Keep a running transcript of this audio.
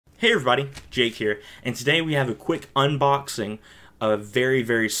Hey everybody, Jake here, and today we have a quick unboxing of a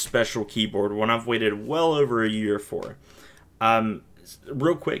very special keyboard, one I've waited well over a year for.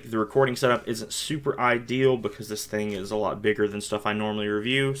 Real quick, the recording setup isn't super ideal because this thing is a lot bigger than stuff I normally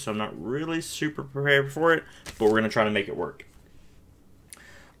review, so I'm not really super prepared for it, but we're going to try to make it work.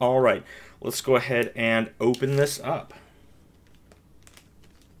 Alright, let's go ahead and open this up.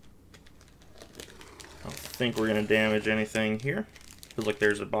 I don't think we're going to damage anything here. Feels like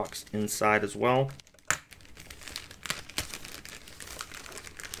there's a box inside as well.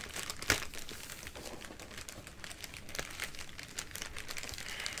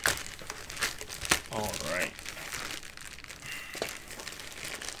 Alright.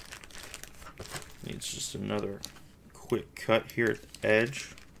 Needs just another quick cut here at the edge.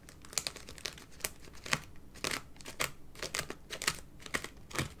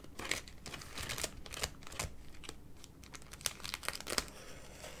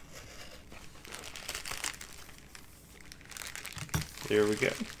 There we go.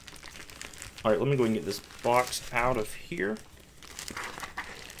 Alright, let me go and get this box out of here.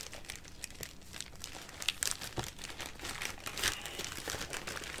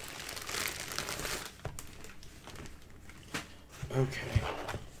 Okay.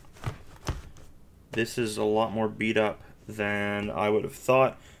 This is a lot more beat up than I would have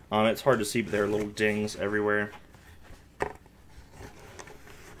thought. It's hard to see, but there are little dings everywhere.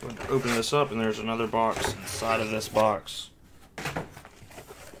 Going to open this up, and there's another box inside of this box.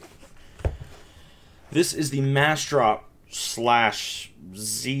 This is the Massdrop /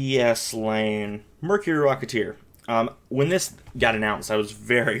 Zslane Mercury Rocketeer. When this got announced, I was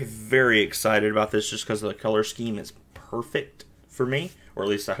very excited about this just because the color scheme is perfect for me, or at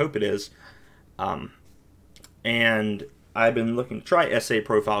least I hope it is. And I've been looking to try SA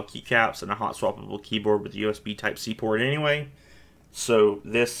profile keycaps and a hot swappable keyboard with USB Type-C port anyway. So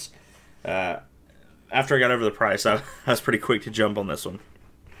this, after I got over the price, I was pretty quick to jump on this one.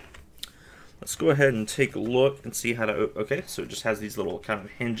 Let's go ahead and take a look and see how to... Okay, so it just has these little kind of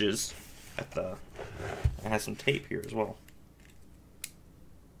hinges at the... It has some tape here as well.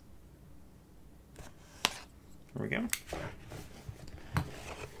 There we go.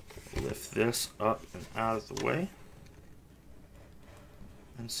 Lift this up and out of the way.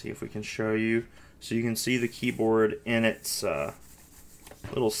 And see if we can show you. So you can see the keyboard in its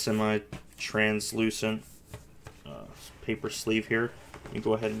little semi-translucent paper sleeve here. You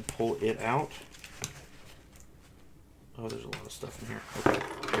go ahead and pull it out. Oh, there's a lot of stuff in here.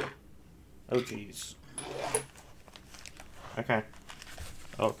 Okay. Oh, geez. Okay.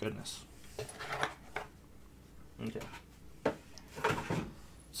 Oh, goodness. Okay.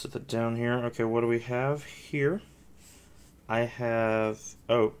 Set that down here. Okay, what do we have here? I have...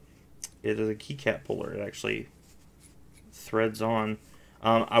 Oh, it is a keycap puller. It actually threads on.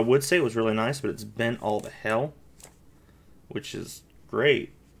 I would say it was really nice, but it's bent all to hell, which is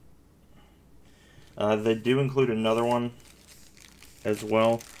great. They do include another one as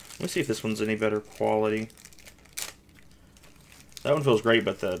well. Let me see if this one's any better quality. That one feels great,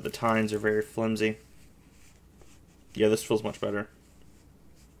 but the tines are very flimsy. Yeah, this feels much better.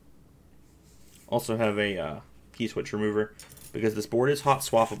 Also have a key switch remover because this board is hot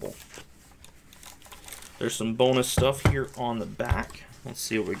swappable. There's some bonus stuff here on the back. Let's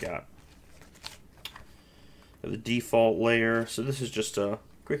see what we got. The default layer. So this is just a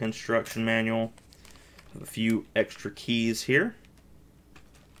quick instruction manual. A few extra keys here.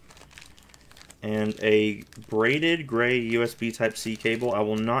 And a braided gray USB Type-C cable. I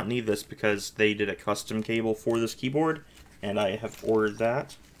will not need this because they did a custom cable for this keyboard, and I have ordered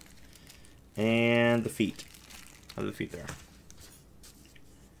that. And the feet. How are the feet there?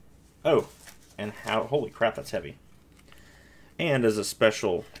 Oh, and how, holy crap, that's heavy. And as a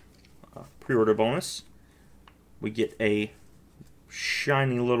special pre-order bonus, we get a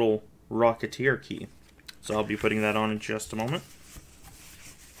shiny little Rocketeer key. So I'll be putting that on in just a moment.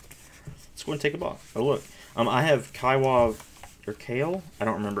 Let's go and take a look. Oh, look. I have Kaiwa, or Kale? I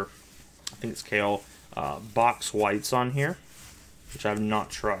don't remember. I think it's Kale. Box whites on here, which I've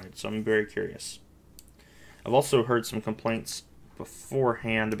not tried, so I'm very curious. I've also heard some complaints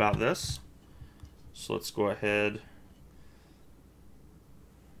beforehand about this. So let's go ahead.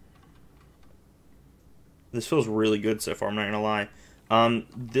 This feels really good so far, I'm not gonna lie.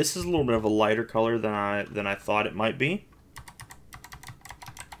 This is a little bit of a lighter color than I thought it might be.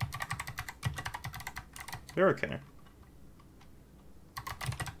 They're okay.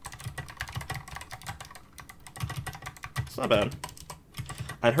 It's not bad.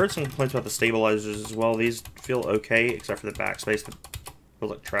 I'd heard some complaints about the stabilizers as well. These feel okay, except for the backspace that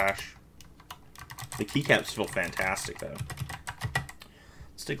feels like trash. The keycaps feel fantastic, though.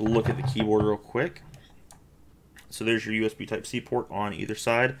 Let's take a look at the keyboard real quick. So there's your USB Type-C port on either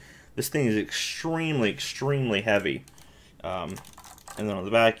side. This thing is extremely heavy. And then on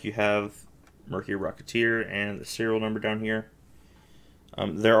the back you have Mercury Rocketeer and the serial number down here.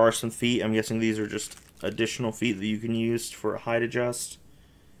 There are some feet. I'm guessing these are just additional feet that you can use for a height adjust.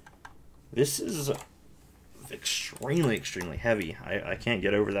 This is extremely heavy. I can't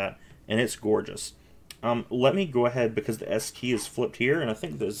get over that, and it's gorgeous. Let me go ahead, because the S key is flipped here, and I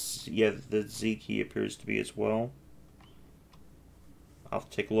think the Z key appears to be as well. I'll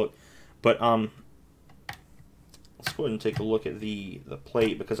take a look, but let's go ahead and take a look at the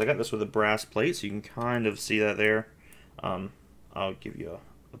plate, because I got this with a brass plate, so you can kind of see that there. I'll give you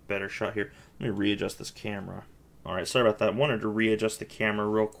a better shot here. Let me readjust this camera. Alright, sorry about that. I wanted to readjust the camera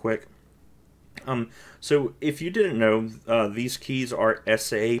real quick. So if you didn't know, these keys are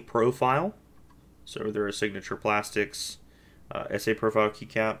SA profile. So they're a Signature Plastics SA profile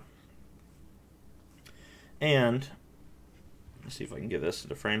keycap. And let's see if I can get this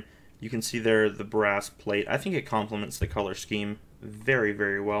into frame. You can see there the brass plate. I think it complements the color scheme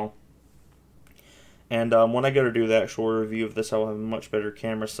very well. And when I go to do the actual review of this, I'll have a much better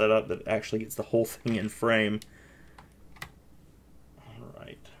camera setup that actually gets the whole thing in frame.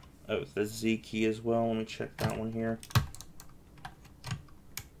 Alright. Oh, the Z key as well. Let me check that one here.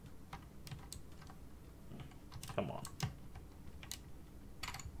 Come on.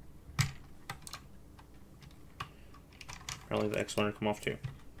 Apparently the X one will come off too.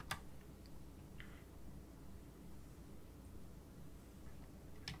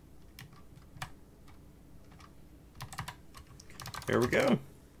 There we go.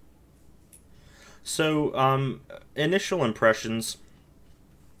 So, initial impressions.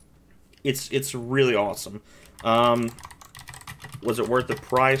 It's really awesome. Was it worth the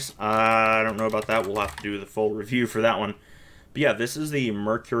price? I don't know about that. We'll have to do the full review for that one. But yeah, this is the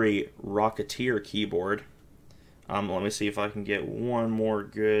Mercury Rocketeer keyboard. Let me see if I can get one more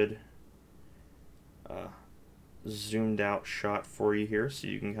good zoomed out shot for you here, so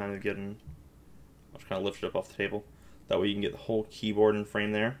you can kind of get in. I'll just kind of lift it up off the table. That way you can get the whole keyboard in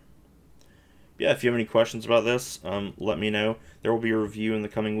frame there. But yeah, if you have any questions about this, let me know. There will be a review in the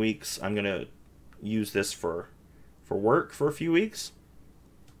coming weeks. I'm going to use this for work for a few weeks,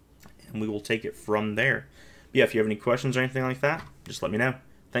 and we will take it from there. But yeah, if you have any questions or anything like that, just let me know.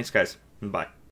 Thanks, guys. Bye.